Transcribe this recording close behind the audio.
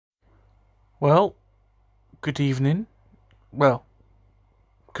Well, good evening. Well,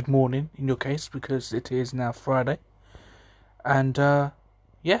 good morning in your case because it is now Friday. And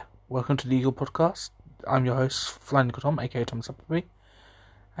yeah, welcome to the Eagle Podcast. I'm your host, Flying Eagle Tom, aka Tom Suppleby.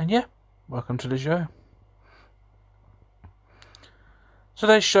 And yeah, welcome to the show.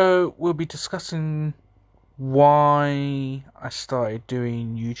 Today's show we'll be discussing why I started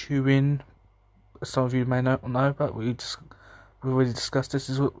doing YouTubing. Some of you may not know, but we already discussed this.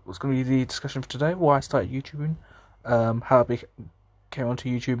 This is what's going to be the discussion for today. Why I started YouTubing, how I came onto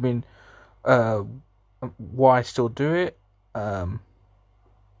YouTubing, why I still do it, and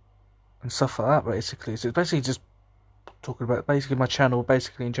stuff like that. Basically, so it's basically just talking about basically my channel,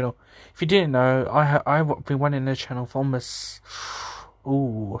 basically in general. If you didn't know, I've been running a channel for almost,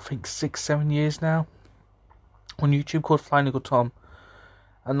 I think 6-7 years now on YouTube called Flying Eagle Tom,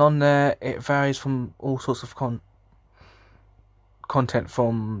 and on there it varies from all sorts of content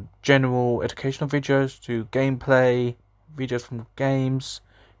from general educational videos to gameplay videos from games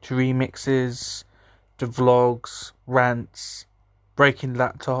to remixes to vlogs, rants, breaking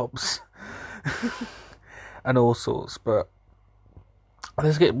laptops and all sorts. But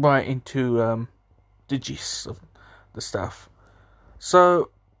let's get right into the gist of the stuff.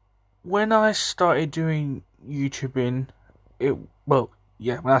 So when I started doing YouTubing, when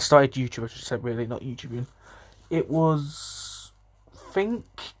I started YouTube, I should say, really, not YouTubing, it was, I think,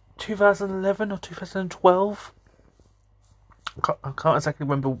 2011 or 2012. I can't exactly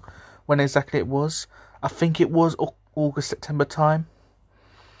remember when exactly it was. I think it was August, September time.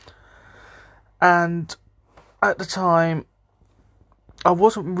 And at the time, I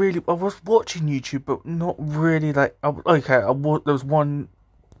was watching YouTube, but not really there was one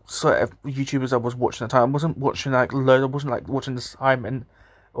sort of YouTubers I was watching at the time. I wasn't watching loads. I wasn't watching the Simon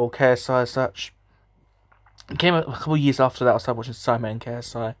or KSI as such. It came a couple of years after that. I started watching Simon and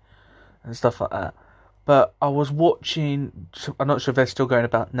KSI and stuff like that. But I was watching. I'm not sure if they're still going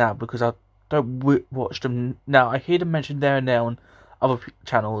about now because I don't watch them now. I hear them mentioned there and there on other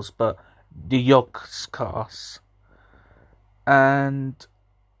channels, but the Yogscast, and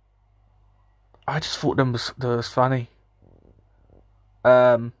I just thought them was funny.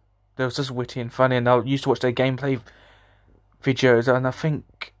 They was just witty and funny, and I used to watch their gameplay videos, and I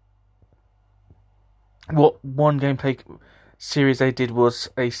think what one gameplay series they did was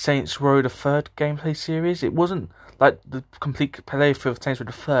a Saints Row the Third gameplay series. It wasn't like the complete playthrough of Saints Row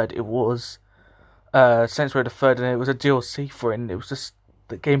the Third. It was Saints Row the Third, and it was a DLC for it. And it was just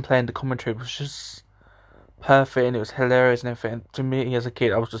the gameplay and the commentary was just perfect, and it was hilarious and everything. And to me, as a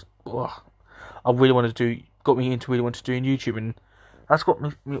kid, I was just, got me into really wanting to do YouTube, and that's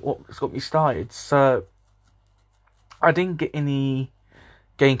what's got me started. So I didn't get any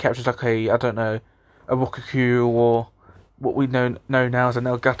game captures like a Roku or what we know now as an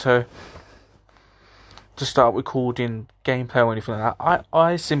Elgato to start recording gameplay or anything like that.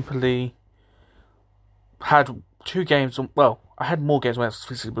 I simply had two games. Well, I had more games when I was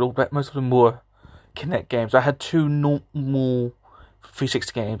physically, but most of them were Kinect games. I had two normal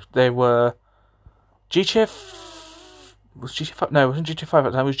 360 games. They were GTA. Was GTA 5? No, it wasn't GTA 5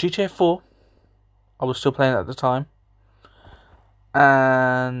 at the time. It was GTA 4. I was still playing at the time.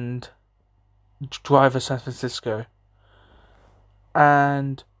 And Driver San Francisco.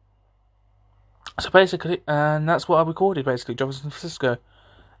 And so basically, and that's what I recorded, basically, Driver San Francisco.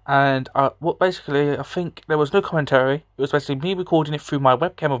 And I think there was no commentary. It was basically me recording it through my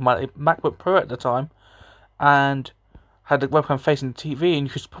webcam of my MacBook Pro at the time. And had the webcam facing the TV, and you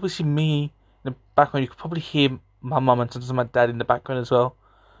could probably see me in the background. You could probably hear my mum and sometimes my dad in the background as well,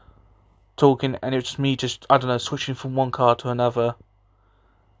 talking, and it was just me switching from one car to another.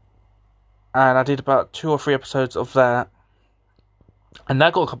 And I did about 2 or 3 episodes of that, and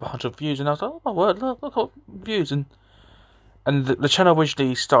that got a couple hundred views, and I was like, oh my word, look at views. And the channel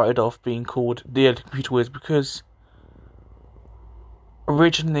originally started off being called The Early Computer Wiz because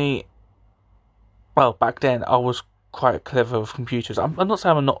originally, well, back then I was quite clever with computers. I'm not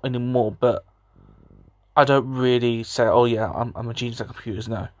saying I'm not anymore, but I don't really say, oh yeah, I'm a genius at computers.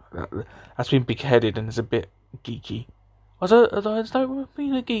 No, that's been big-headed and it's a bit geeky. Although it's not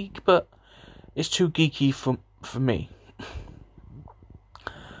being a geek, but it's too geeky for me.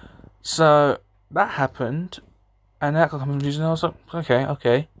 So that happened, and that got confused, and I was like,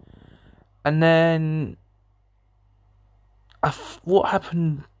 okay. And then what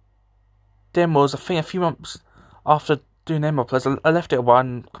happened then was, I think a few months after doing them uploads, I left it a while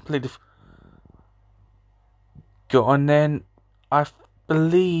and completely got on. Then I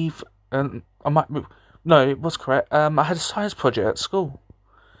believe, it was correct. I had a science project at school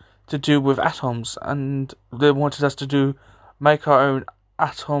to do with atoms, and they wanted us to make our own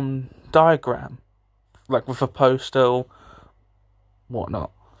atom diagram, like with a poster or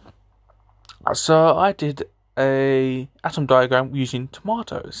whatnot. So I did a atom diagram using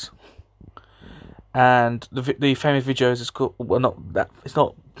tomatoes, and the famous videos is called, well, not that, it's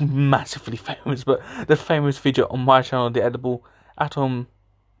not massively famous, but the famous video on my channel, the edible atom,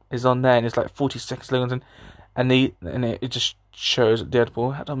 is on there, and it's like 40 seconds long, and it just shows the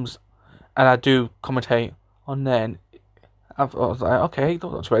edible atoms, and I do commentate on there, and I was like, okay,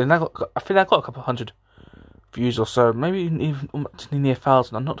 that's right, and I think I got a couple hundred views or so, maybe even near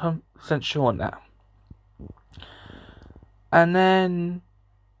 1,000. I'm not 100% sure on that. And then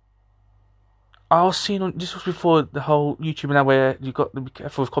I was seeing this was before the whole YouTube now where you got to be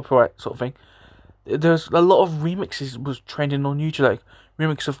careful with copyright sort of thing. There's a lot of remixes was trending on YouTube, like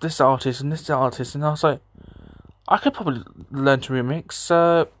remix of this artist, and I was like, I could probably learn to remix.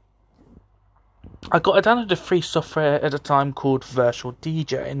 So I downloaded a free software at a time called Virtual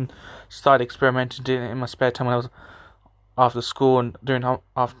DJ and started experimenting doing it in my spare time when I was after school and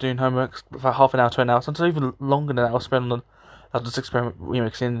after doing homework for half an hour to an hour, sometimes even longer than that. I'll spend on just experiment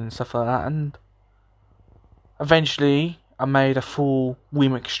remixing and stuff like that, and eventually I made a full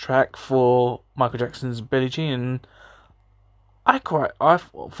remix track for Michael Jackson's Billie Jean, and I thought it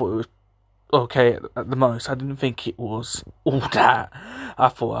was okay at the most. I didn't think it was all that. I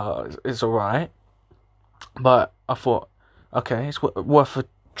thought it's alright, but I thought, okay, it's worth a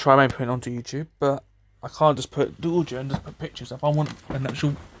try, maybe putting it onto YouTube, but I can't just put the audio and just put pictures up. I want an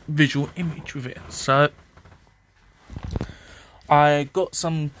actual visual image with it. So I got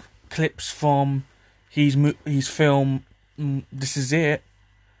some clips from his film, This Is It,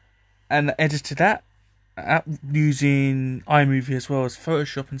 and edited that using iMovie as well as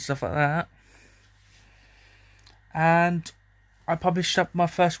Photoshop and stuff like that. And I published up my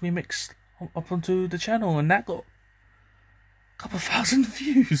first remix up onto the channel, and that got a couple thousand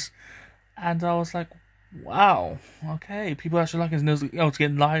views. And I was like, wow, okay, people actually like it. And I was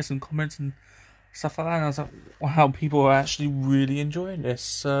getting likes and comments and stuff like that. And I was like, wow, people are actually really enjoying this.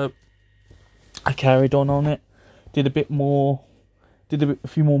 So I carried on it, did a few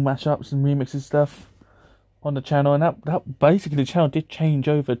more mashups and remixes stuff on the channel, and that basically the channel did change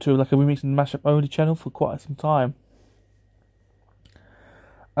over to like a remix and mashup only channel for quite some time.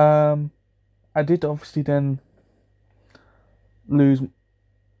 I did obviously then lose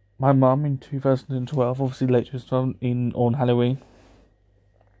my mum in 2012, obviously late 2012 on Halloween,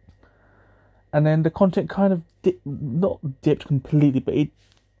 and then the content kind of not dipped completely, but it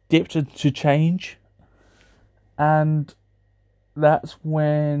dipped to change, and that's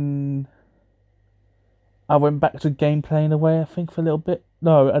when I went back to gameplay in a way, I think, for a little bit.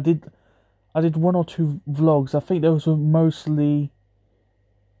 No, I did one or two vlogs. I think those were mostly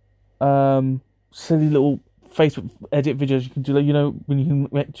silly little Facebook edit videos you can do, like, you know, when you can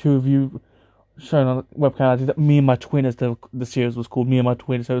make two of you shown on a webcam. I did that, Me and My Twin, as the series was called, Me and My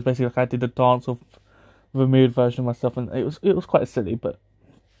Twin. So it was basically like I did a dance of a mirrored version of myself, and it was quite silly, but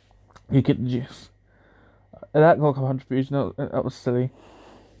you get the gist. And that got a couple hundred views. No, that was silly.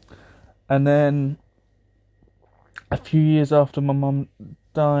 And then a few years after my mum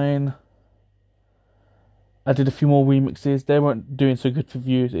dying, I did a few more remixes. They weren't doing so good for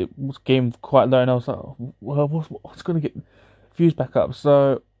views. It was getting quite low, and I was like, well, what's going to get views back up?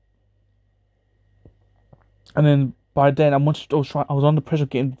 So, and then by then I was under pressure of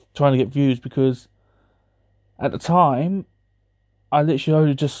trying to get views, because at the time I literally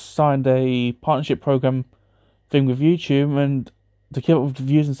only just signed a partnership program thing with YouTube, and to keep up with the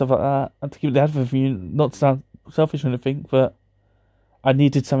views and stuff like that, and to keep the advert view, not to sound selfish or anything, but I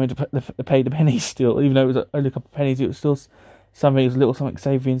needed something to pay the pennies still. Even though it was only a couple of pennies, it was still something, it was a little something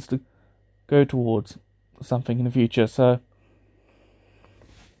savings to go towards something in the future. So,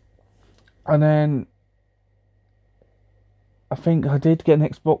 and then I think I did get an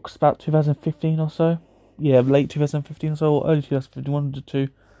Xbox about 2015 or so. Yeah, late 2015 or so, or early 2015, 1 to 2.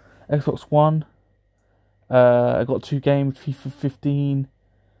 Xbox One. I got 2 games, FIFA 15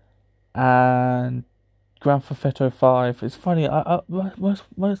 and Grand Theft Auto 5. It's funny, I only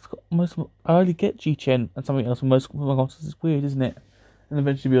get GCN and something else on most of my consoles. It's weird, isn't it? And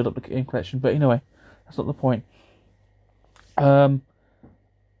eventually build up the game collection. But anyway, that's not the point. I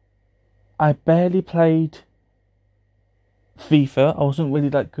barely played FIFA. I wasn't really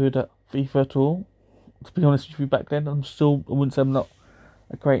that good at FIFA at all, to be honest with you, back then. I wouldn't say I'm not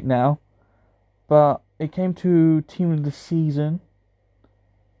great now. But it came to Team of the Season,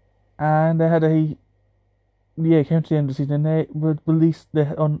 and they had it came to the end of the season, and they released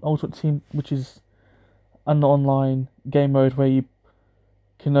their Ultimate Team, which is an online game mode where you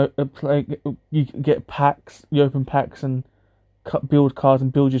can play. You get packs, you open packs, and build cards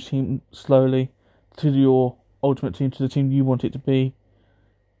and build your team slowly to your ultimate team, to the team you want it to be.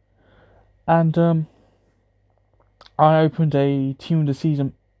 And I opened a Team of the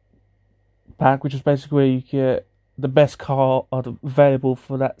Season pack, which is basically where you get the best card available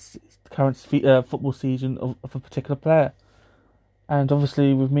for that current football season of a particular player. And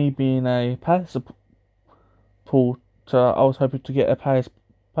obviously, with me being a Palace supporter, I was hoping to get a Palace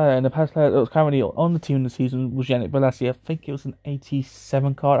player. And the Palace player that was currently on the Team of the Season was Yannick Bolasie. I think it was an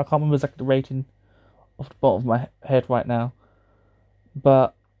 87 card. I can't remember exactly the rating off the bottom of my head right now.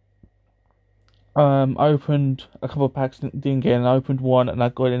 But I opened a couple of packs, didn't get it, and I opened one and I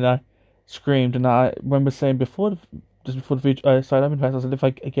got it and I screamed. And I remember saying just before the video, I opened packs, I said if I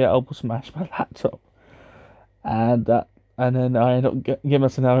get it, I'll smash my laptop. And then I ended up getting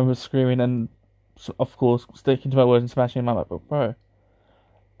myself, I remember screaming and, of course, sticking to my words and smashing my MacBook Pro.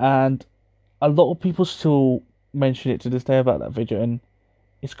 And a lot of people still mention it to this day about that video, and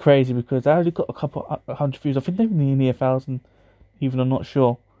it's crazy because I only got a couple 100 views. I think they were nearly 1,000, even, I'm not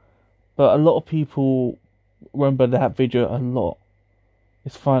sure. But a lot of people remember that video a lot.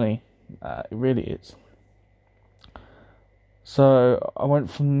 It's funny. It really is. So I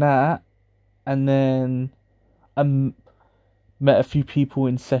went from that, and then I met a few people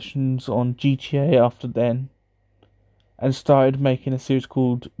in sessions on GTA after then, and started making a series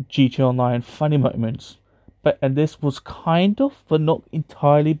called GTA Online Funny Moments. And this was kind of, but not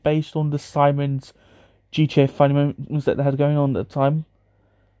entirely, based on the Simon's GTA Funny Moments that they had going on at the time.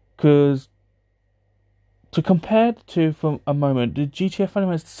 Because to compare the two for a moment, the GTA Funny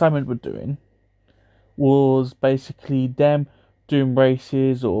Moments Simon were doing was basically them doing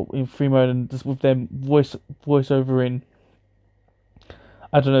races or in free mode and just with them voiceover in,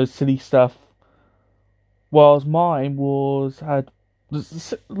 I don't know, silly stuff. Whilst mine had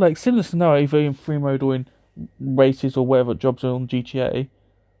like similar scenario, either in free mode or in races or whatever jobs are on GTA,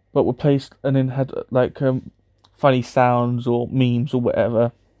 but were placed and then had like funny sounds or memes or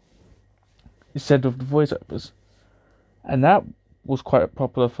whatever instead of the voiceovers, and that was quite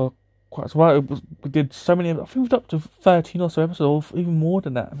popular for quite a while. We did so many. I think we've done up to 13 or so episodes, or even more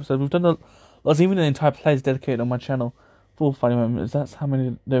than that episode. We've done there's even an entire playlist dedicated on my channel for Funny Moments. That's how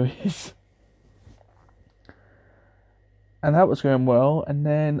many there is. And that was going well, and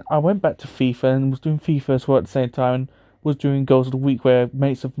then I went back to FIFA and was doing FIFA as well at the same time, and was doing Goals of the Week where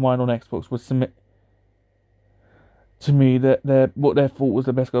mates of mine on Xbox would submit to me that what they thought was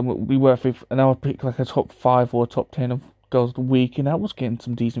the best goal would be worth it, and I would pick like a top 5 or a top 10 of Goals of the Week, and I was getting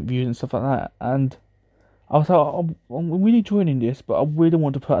some decent views and stuff like that, and I was like, I'm really enjoying this, but I really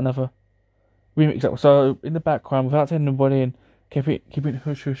want to put another remix up. So in the background, without telling anybody, and keeping it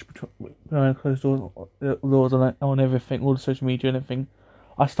hush behind closed doors on everything, all the social media and everything,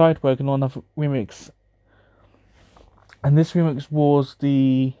 I started working on another remix. And this remix was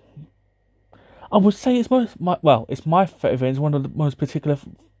I would say it's it's my favourite. It's one of the most particular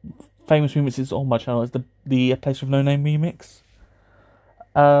famous remixes on my channel. It's the Place with No Name remix.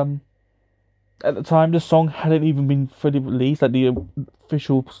 At the time, the song hadn't even been fully released, like the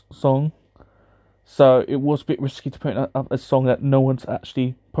official song. So it was a bit risky to put up a song that no one's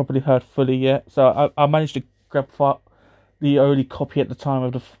actually properly heard fully yet. So I managed to grab the early copy at the time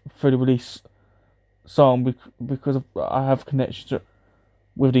of the fully released song because I have connections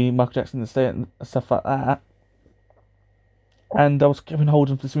with the Michael Jackson estate and stuff like that. And I was keeping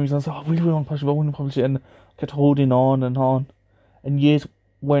holding for some reason. I was like, I really want to publish it, but I want to publish it. And I kept holding on and on. And years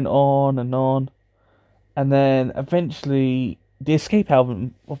went on. And then eventually the Escape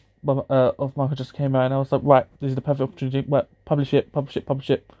album of Michael just came out, and I was like, right, this is the perfect opportunity. Well, publish it.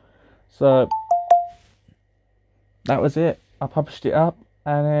 So that was it. I published it up,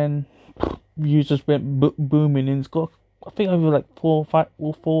 and then views just went booming, and it's got, I think, over like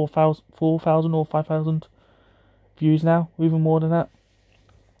 4,000 or 5,000 views now, even more than that.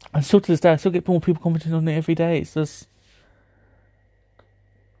 And still to this day, I still get more people commenting on it every day. It's just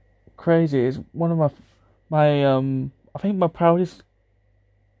crazy. It's one of my I think my proudest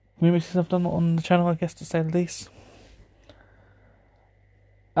remixes I've done on the channel, I guess, to say the least.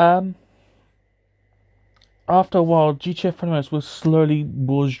 After a while, GTA Funny Moments was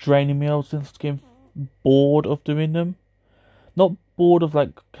draining me. I was just getting bored of doing them. Not bored of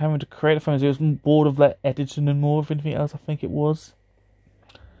like having to create a funny, it was bored of like editing and more of anything else, I think it was.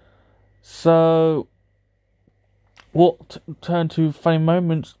 So what turned to Funny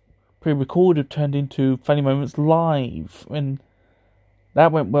Moments pre-recorded turned into Funny Moments Live, and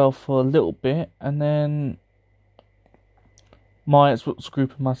that went well for a little bit, and then my Xbox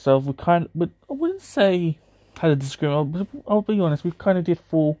group and myself, I wouldn't say had a disagreement. I'll be honest, we kind of did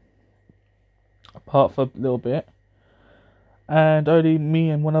fall apart for a little bit, and only me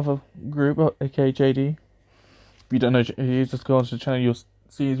and one other group, aka JD. If you don't know who he is, just go onto the channel. You'll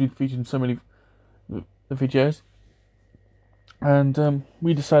see he's been featured in so many videos. And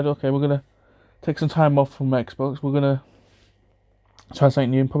we decided, okay, we're gonna take some time off from Xbox. We're gonna try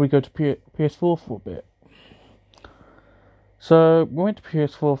something new and probably go to PS4 for a bit. So we went to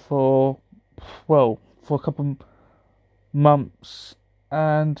PS4 for a couple months,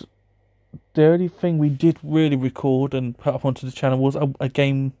 and the only thing we did really record and put up onto the channel was a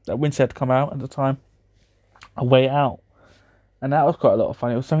game that Winston had come out at the time, A Way Out, and that was quite a lot of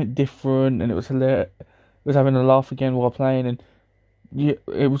fun. It was something different, and it was hilarious. It was having a laugh again while playing, and yeah,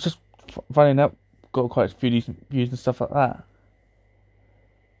 it was just funny. That got quite a few decent views and stuff like that.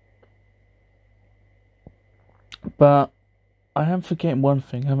 But I am forgetting one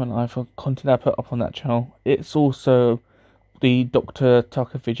thing, haven't I, for content I put up on that channel. It's also the Dr.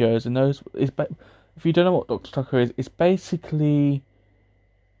 Tucker videos, and those if you don't know what Dr. Tucker is, it's basically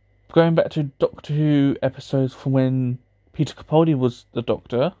going back to Doctor Who episodes from when Peter Capaldi was the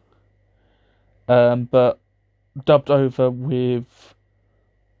Doctor, but dubbed over with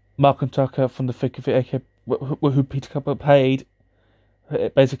Malcolm Tucker from the thick of it, aka who Peter Capaldi played,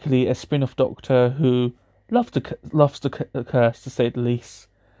 basically a spin-off Doctor who loves the curse, to say the least.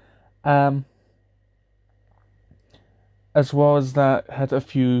 As well as that, had a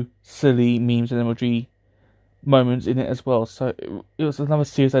few silly memes and emoji moments in it as well. So it was another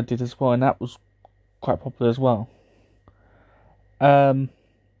series I did as well, and that was quite popular as well. I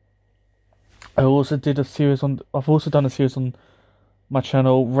also did a series on. I've also done a series on my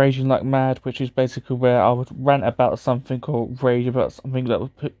channel, Raging Like Mad, which is basically where I would rant about something or rage about something that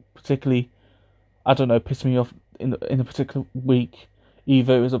would particularly, I don't know, piss me off in a particular week.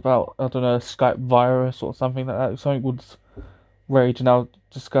 Either it was about, I don't know, Skype virus or something like that. Something would rage, and I'll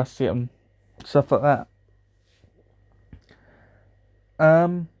discuss it and stuff like that.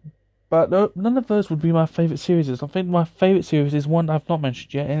 But no, none of those would be my favourite series. I think my favourite series is one I've not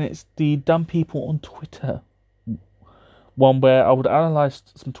mentioned yet, and it's the Dumb People on Twitter. One where I would analyse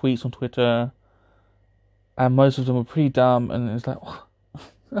some tweets on Twitter, and most of them were pretty dumb, and it's like, oh,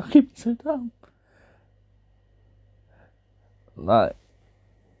 how can you be so dumb? Like,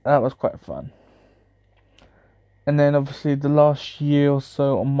 that was quite fun. And then obviously the last year or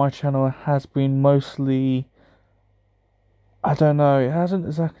so on my channel has been mostly, I don't know, it hasn't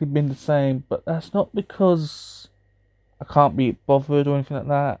exactly been the same, but that's not because I can't be bothered or anything like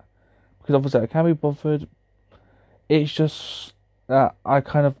that, because obviously I can be bothered. It's just that I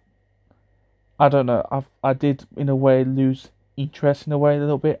don't know, I did in a way lose interest in a way a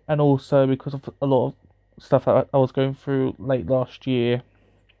little bit, and also because of a lot of stuff that I was going through late last year,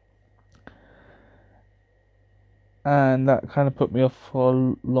 and that kind of put me off for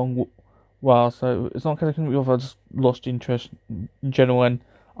a long while. So it's not kind of put me off, I just lost interest in general, and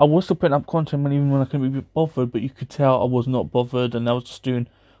I was still putting up content even when I couldn't be bothered, but you could tell I was not bothered, and I was just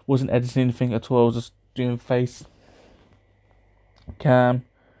wasn't editing anything at all. I was just doing face cam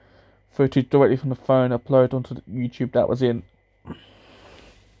footage directly from the phone, upload onto YouTube. That was it.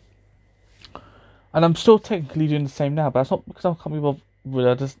 And I'm still technically doing the same now, but it's not because I can't be bothered.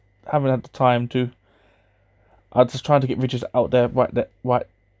 I just haven't had the time to. I'm just trying to get videos out there right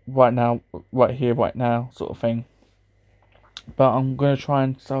now, right here, right now, sort of thing. But I'm going to try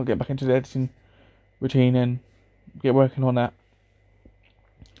and start get back into the editing routine and get working on that.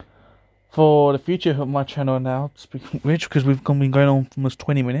 For the future of my channel now, speaking of which, because we've been going on for almost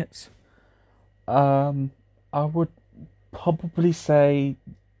 20 minutes, I would probably say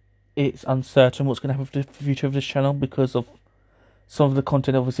it's uncertain what's going to happen with the future of this channel, because of some of the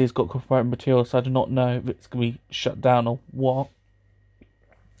content obviously has got copyright material, so I do not know if it's going to be shut down or what.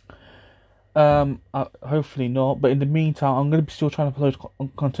 Hopefully not, but in the meantime, I'm going to be still trying to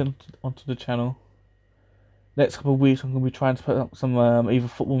upload content onto the channel. Next couple of weeks, I'm going to be trying to put up some either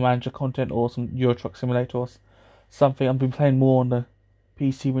Football Manager content or some Euro Truck Simulator or something. I've been playing more on the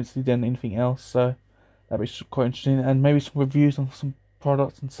PC recently than anything else, so that'd be quite interesting. And maybe some reviews on some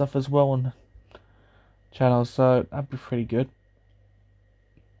products and stuff as well on the channel, so that'd be pretty good.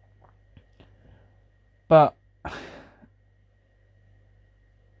 But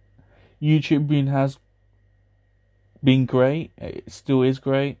YouTube has been great. It still is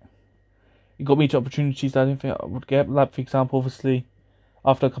great. It got me to opportunities that I didn't think I would get. Like, for example, obviously,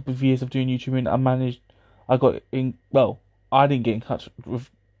 after a couple of years of doing YouTubing, I didn't get in touch with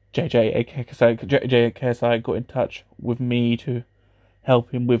JJ KSI got in touch with me to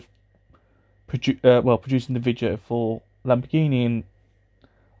help him with producing the video for Lamborghini, and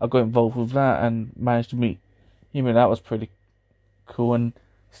I got involved with that and managed to meet him, and that was pretty cool and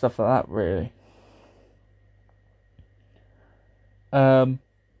stuff like that, really.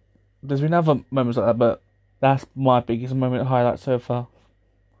 There's been other moments like that, but that's my biggest moment highlight so far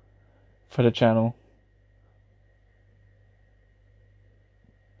for the channel.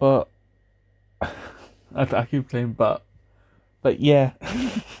 But I keep saying but yeah,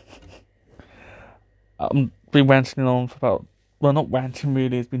 I've been ranting on for about, well, not ranting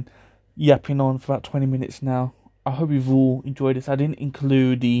really, it's been yapping on for about 20 minutes now. I hope you've all enjoyed this. I didn't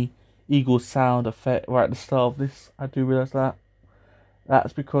include the eagle sound effect right at the start of this. I do realise that.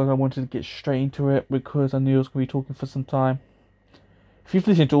 That's because I wanted to get straight into it, because I knew I was going to be talking for some time. If you've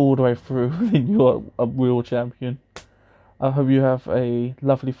listened all the way through, then you're a real champion. I hope you have a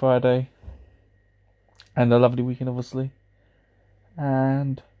lovely Friday and a lovely weekend, obviously.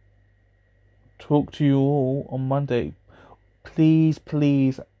 And talk to you all on Monday. Please,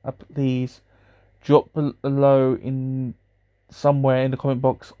 please, please drop below in somewhere in the comment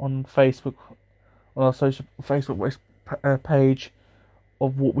box on Facebook, on our social Facebook page,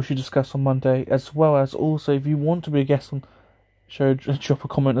 of what we should discuss on Monday, as well as also if you want to be a guest on show, drop a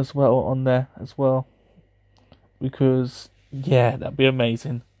comment as well on there as well, because yeah, that'd be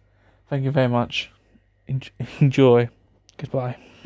amazing. Thank you very much. Enjoy. Goodbye.